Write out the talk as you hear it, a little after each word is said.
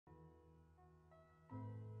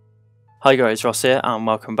Hi guys, Ross here and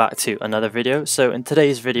welcome back to another video. So in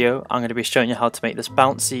today's video I'm going to be showing you how to make this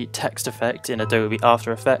bouncy text effect in Adobe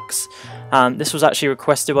After Effects, and this was actually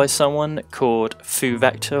requested by someone called Foo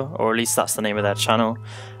Vector, or at least that's the name of their channel,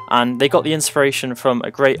 and they got the inspiration from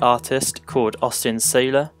a great artist called Austin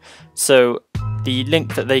Saylor. So the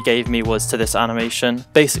link that they gave me was to this animation.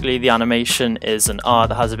 Basically the animation is an R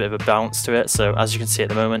that has a bit of a bounce to it, so as you can see at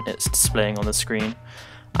the moment it's displaying on the screen,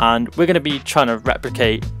 and we're going to be trying to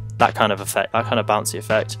replicate that kind of effect, that kind of bouncy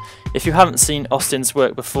effect. If you haven't seen Austin's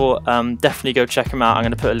work before, definitely go check him out. I'm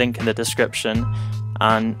going to put a link in the description,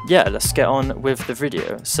 and yeah, let's get on with the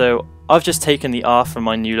video. So I've just taken the R from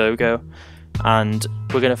my new logo, and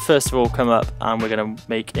we're going to first of all come up and we're going to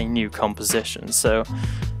make a new composition. So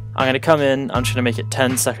I'm going to come in, I'm just going to make it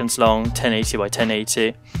 10 seconds long, 1080 by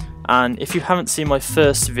 1080. And if you haven't seen my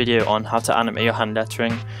first video on how to animate your hand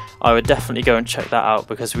lettering, I would definitely go and check that out,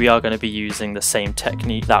 because we are going to be using the same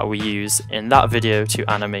technique that we use in that video to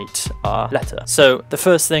animate our letter. So the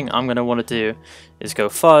first thing I'm going to want to do is go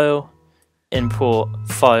File, Import,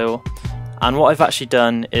 File, and what I've actually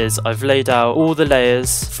done is I've laid out all the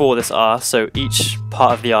layers for this R, so each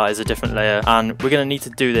part of the R is a different layer, and we're going to need to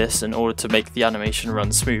do this in order to make the animation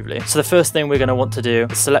run smoothly. So the first thing we're going to want to do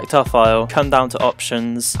is select our file, come down to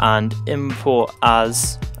Options, and Import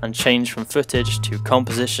As, and change from footage to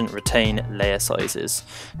composition retain layer sizes.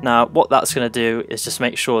 Now what that's going to do is just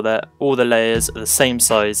make sure that all the layers are the same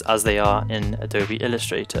size as they are in Adobe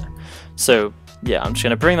Illustrator. So yeah, I'm just going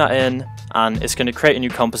to bring that in, and it's going to create a new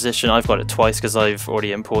composition. I've got it twice because I've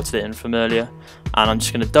already imported it in from earlier, and I'm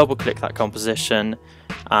just going to double click that composition,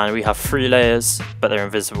 and we have 3 layers but they're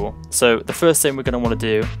invisible. So the first thing we're going to want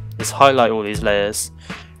to do is highlight all these layers,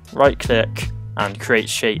 right click and create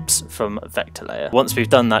shapes from vector layer. Once we've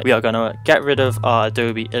done that, we are going to get rid of our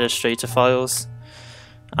Adobe Illustrator files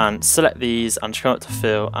and select these and come up to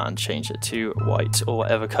fill and change it to white or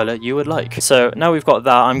whatever color you would like. So now we've got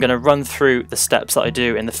that, I'm going to run through the steps that I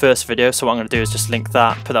do in the first video. So what I'm going to do is just link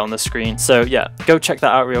that, put that on the screen. So yeah, go check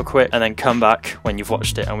that out real quick and then come back when you've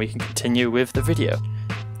watched it and we can continue with the video.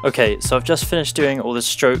 Okay, so I've just finished doing all the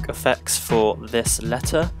stroke effects for this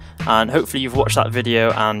letter, and hopefully you've watched that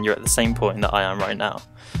video and you're at the same point that I am right now.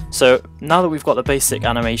 So now that we've got the basic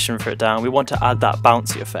animation for it down, we want to add that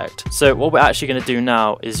bouncy effect. So what we're actually going to do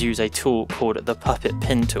now is use a tool called the puppet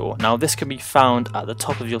pin tool. Now this can be found at the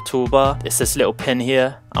top of your toolbar. It's this little pin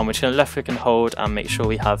here, and we're just going to left click and hold and make sure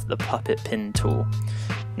we have the puppet pin tool.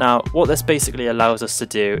 Now what this basically allows us to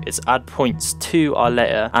do is add points to our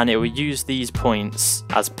letter, and it will use these points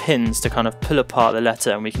as pins to kind of pull apart the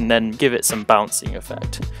letter, and we can then give it some bouncing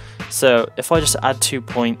effect. So if I just add 2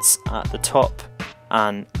 points at the top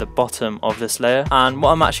and the bottom of this layer, and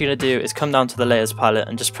what I'm actually going to do is come down to the layers palette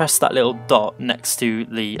and just press that little dot next to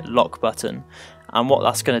the lock button, and what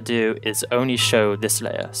that's going to do is only show this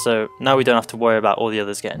layer. So now we don't have to worry about all the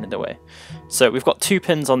others getting in the way. So we've got 2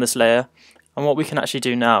 pins on this layer, and what we can actually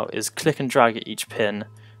do now is click and drag at each pin,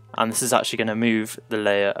 and this is actually going to move the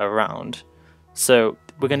layer around. So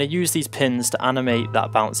we're going to use these pins to animate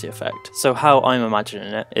that bouncy effect. So how I'm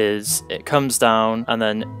imagining it is it comes down, and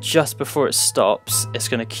then just before it stops it's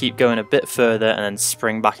going to keep going a bit further and then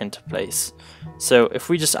spring back into place. So if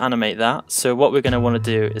we just animate that, so what we're going to want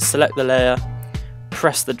to do is select the layer,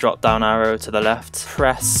 press the drop down arrow to the left,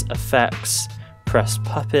 press effects, press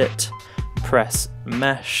puppet, press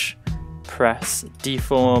mesh, press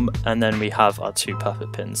deform, and then we have our 2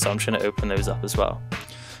 puppet pins. So I'm just going to open those up as well.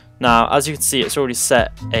 Now as you can see, it's already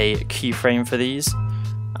set a keyframe for these,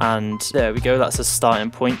 and there we go, that's a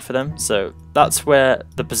starting point for them. So that's where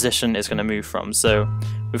the position is going to move from. So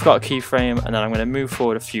we've got a keyframe, and then I'm going to move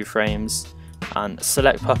forward a few frames and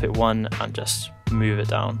select puppet 1 and just move it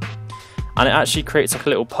down, and it actually creates like a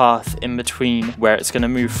little path in between where it's going to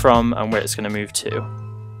move from and where it's going to move to.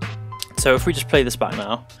 So if we just play this back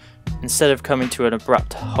now, instead of coming to an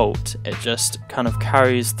abrupt halt, it just kind of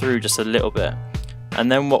carries through just a little bit. And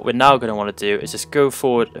then what we're now going to want to do is just go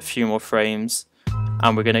forward a few more frames,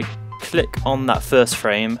 and we're going to click on that first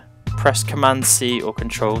frame, press Command C or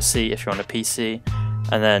Control C if you're on a PC,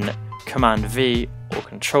 and then Command V or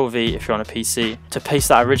Control V if you're on a PC, to paste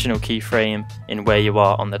that original keyframe in where you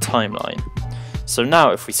are on the timeline. So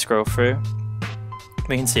now if we scroll through,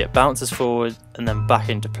 we can see it bounces forward and then back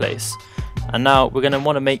into place. And now we're going to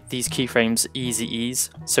want to make these keyframes easy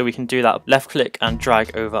ease, so we can do that, left click and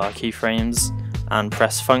drag over our keyframes and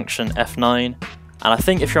press function F9, and I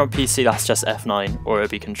think if you're on PC that's just F9, or it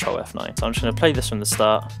would be Control F9. So I'm just going to play this from the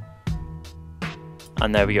start,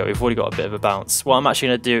 and there we go, we've already got a bit of a bounce. What I'm actually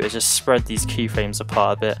going to do is just spread these keyframes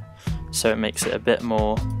apart a bit so it makes it a bit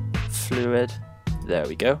more fluid. There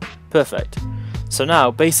we go, perfect. So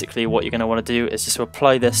now basically what you're going to want to do is just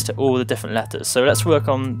apply this to all the different letters. So let's work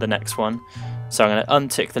on the next one. So I'm going to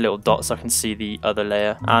untick the little dot so I can see the other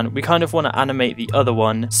layer, and we kind of want to animate the other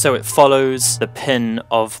one so it follows the pin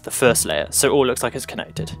of the first layer, so it all looks like it's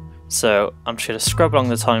connected. So I'm just going to scrub along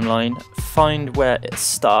the timeline, find where it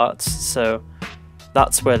starts, so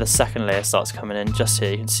that's where the second layer starts coming in, just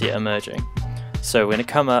here you can see it emerging. So we're going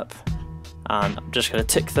to come up, and I'm just going to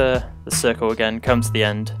tick the circle again, come to the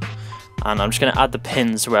end, and I'm just going to add the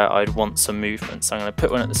pins where I'd want some movement. So I'm going to put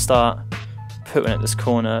one at the start, put one at this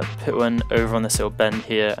corner, put one over on this little bend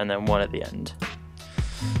here, and then one at the end.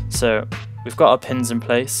 So we've got our pins in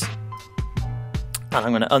place, and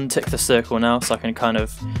I'm going to untick the circle now so I can kind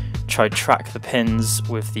of try track the pins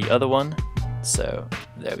with the other one. So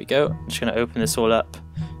there we go. I'm just going to open this all up.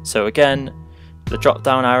 So again, the drop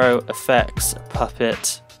down arrow, effects,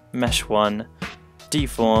 puppet, mesh 1,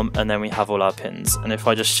 deform, and then we have all our pins. And if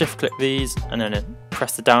I just shift click these and then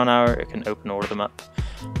press the down arrow, it can open all of them up.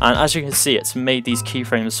 And as you can see, it's made these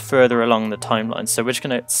keyframes further along the timeline. So we're just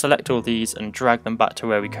going to select all these and drag them back to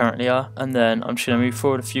where we currently are. And then I'm just going to move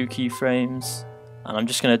forward a few keyframes, and I'm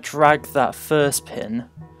just going to drag that first pin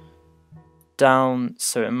down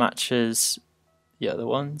so it matches the other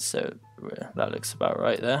one. So that looks about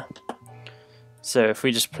right there. So if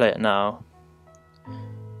we just play it now,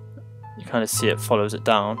 you kind of see it follows it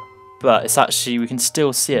down, but it's actually, we can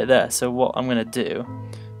still see it there. So what I'm going to do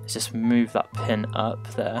is just move that pin up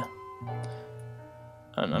there,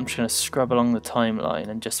 and I'm just going to scrub along the timeline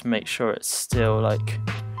and just make sure it's still like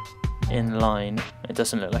in line. It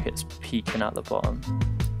doesn't look like it's peeking at the bottom.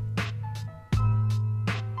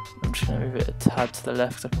 I'm just going to move it a tad to the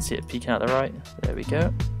left so I can see it peeking at the right. There we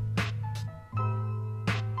go.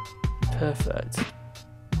 Perfect.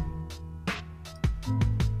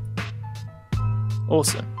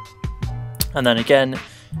 Awesome. And then again,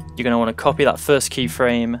 you're going to want to copy that first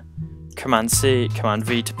keyframe, Command C, Command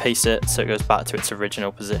V to paste it so it goes back to its original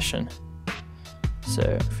position. So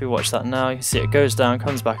if we watch that now, you can see it goes down,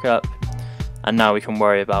 comes back up, and now we can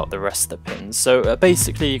worry about the rest of the pins. So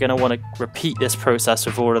basically you're going to want to repeat this process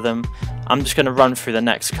with all of them. I'm just going to run through the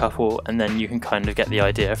next couple, and then you can kind of get the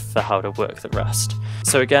idea for how to work the rest.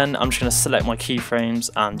 So again, I'm just going to select my keyframes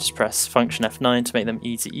and just press Function F9 to make them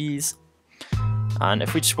easy ease. And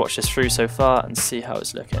if we just watch this through so far and see how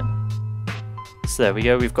it's looking. So there we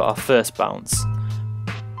go, we've got our first bounce.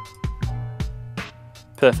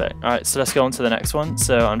 Perfect. Alright, so let's go on to the next one.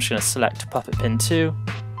 So I'm just going to select Puppet Pin 2.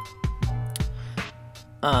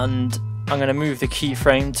 And I'm going to move the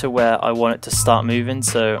keyframe to where I want it to start moving.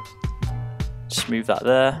 So just move that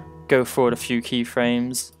there. Go forward a few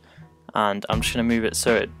keyframes. And I'm just going to move it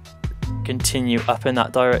so it continue up in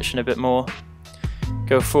that direction a bit more.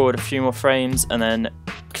 Go forward a few more frames, and then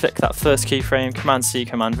click that first keyframe, Command C,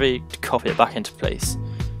 Command V to copy it back into place.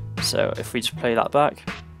 So if we just play that back,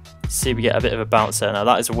 see we get a bit of a bounce there. Now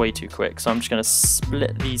that is way too quick, so I'm just going to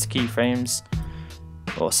split these keyframes,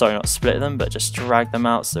 or sorry, not split them, but just drag them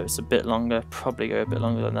out so it's a bit longer. Probably go a bit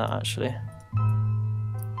longer than that actually,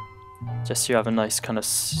 just so you have a nice kind of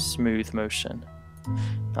smooth motion.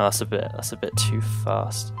 Now that's a bit too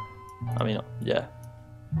fast. I mean, yeah.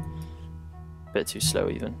 Bit too slow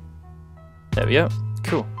even. There we go,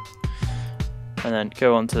 cool. And then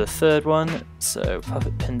go on to the third one, so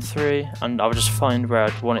Puppet Pin 3, and I'll just find where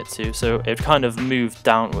I'd want it to. So it would kind of move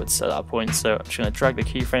downwards at that point, so I'm just going to drag the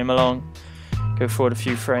keyframe along, go forward a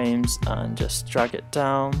few frames and just drag it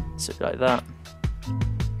down, so like that.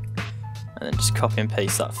 And then just copy and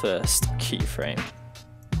paste that first keyframe.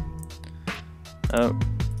 Oh,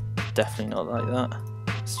 definitely not like that.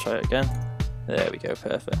 Let's try it again. There we go,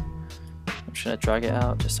 perfect. I'm just going to drag it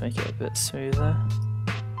out just to make it a bit smoother.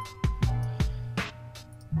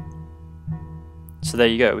 So there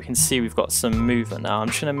you go, we can see we've got some movement now. I'm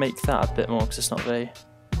just going to make that a bit more because it's not very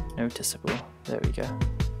noticeable. There we go.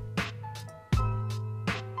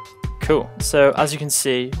 Cool, so as you can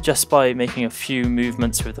see, just by making a few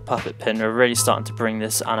movements with the puppet pin, we're really starting to bring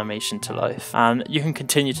this animation to life. And you can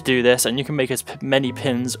continue to do this, and you can make as many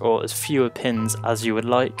pins or as fewer pins as you would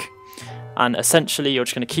like. And essentially you're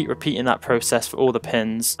just going to keep repeating that process for all the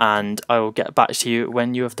pins, and I will get back to you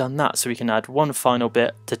when you have done that so we can add one final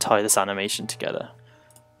bit to tie this animation together.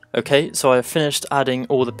 Okay, so I've finished adding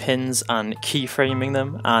all the pins and keyframing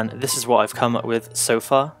them, and this is what I've come up with so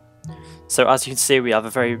far. So as you can see, we have a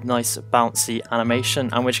very nice bouncy animation,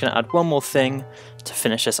 and we're just going to add one more thing to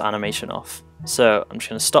finish this animation off. So I'm just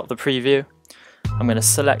going to stop the preview. I'm going to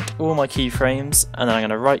select all my keyframes, and then I'm going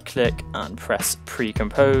to right click and press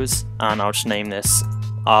pre-compose, and I'll just name this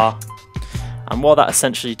R. And what that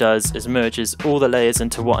essentially does is merges all the layers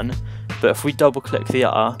into one, but if we double click the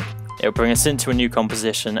R, it'll bring us into a new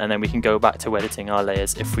composition, and then we can go back to editing our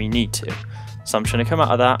layers if we need to. So I'm just going to come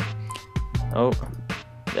out of that. Oh,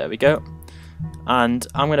 there we go. And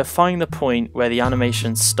I'm going to find the point where the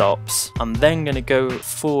animation stops. I'm then going to go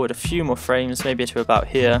forward a few more frames, maybe to about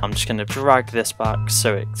here. I'm just going to drag this back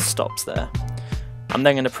so it stops there. I'm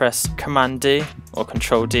then going to press Command D or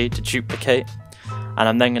Control D to duplicate, and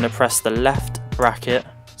I'm then going to press the left bracket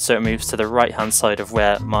so it moves to the right hand side of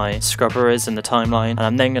where my scrubber is in the timeline, and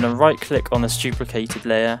I'm then going to right click on this duplicated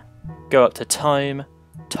layer, go up to time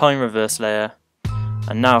reverse layer,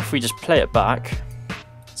 and now if we just play it back,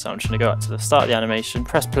 so I'm just going to go up to the start of the animation,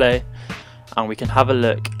 press play, and we can have a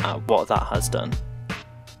look at what that has done.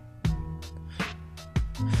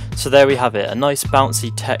 So there we have it, a nice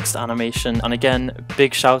bouncy text animation, and again,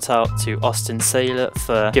 big shout out to Austin Saylor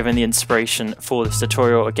for giving the inspiration for this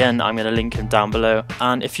tutorial. Again, I'm going to link him down below,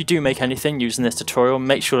 and if you do make anything using this tutorial,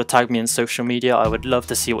 make sure to tag me in social media. I would love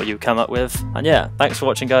to see what you come up with. And yeah, thanks for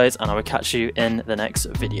watching guys, and I will catch you in the next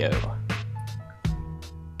video.